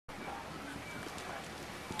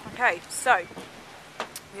Okay, so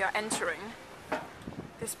we are entering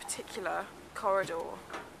this particular corridor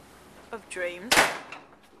of dreams.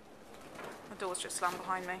 The door's just slammed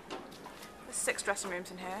behind me. There's 6 dressing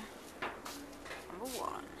rooms in here. Number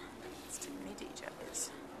 1, it's too many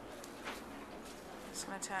DJs. Just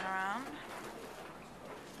going to turn around.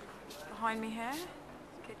 Behind me here,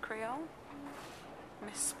 Kid Creole,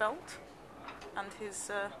 misspelt, and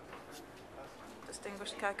his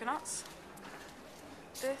distinguished coconuts.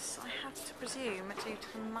 This, I have to presume, due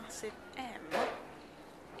to the massive M,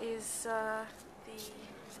 is the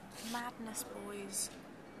Madness Boys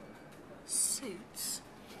suits.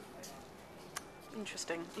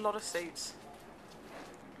 Interesting, a lot of suits.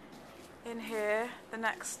 In here, the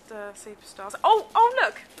next superstars. Oh,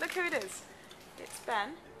 look who it is. It's Ben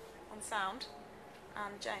on sound,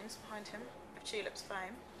 and James behind him of Tulip's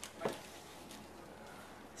fame.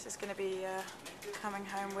 This is going to be coming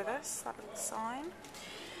home with us, that little sign.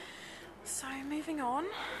 So moving on,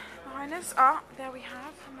 behind us, there we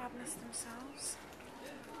have Madness themselves.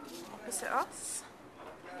 Opposite us,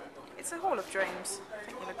 it's a hall of dreams, I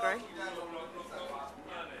think you'll agree.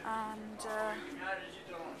 And at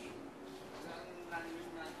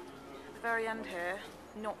the very end here,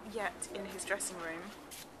 not yet in his dressing room,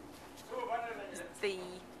 is the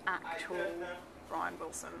actual Brian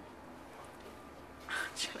Wilson.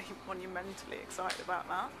 Actually monumentally excited about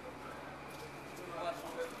that.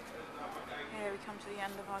 Here we come to the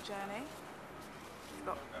end of our journey. We've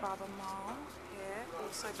got Baba Mal here,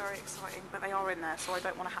 also very exciting, but they are in there, so I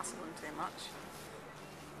don't want to hassle them too much.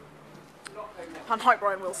 Unlike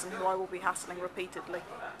Brian Wilson, who I will be hassling repeatedly.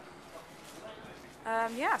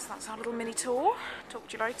 Yes, that's our little mini tour. Talk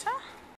to you later.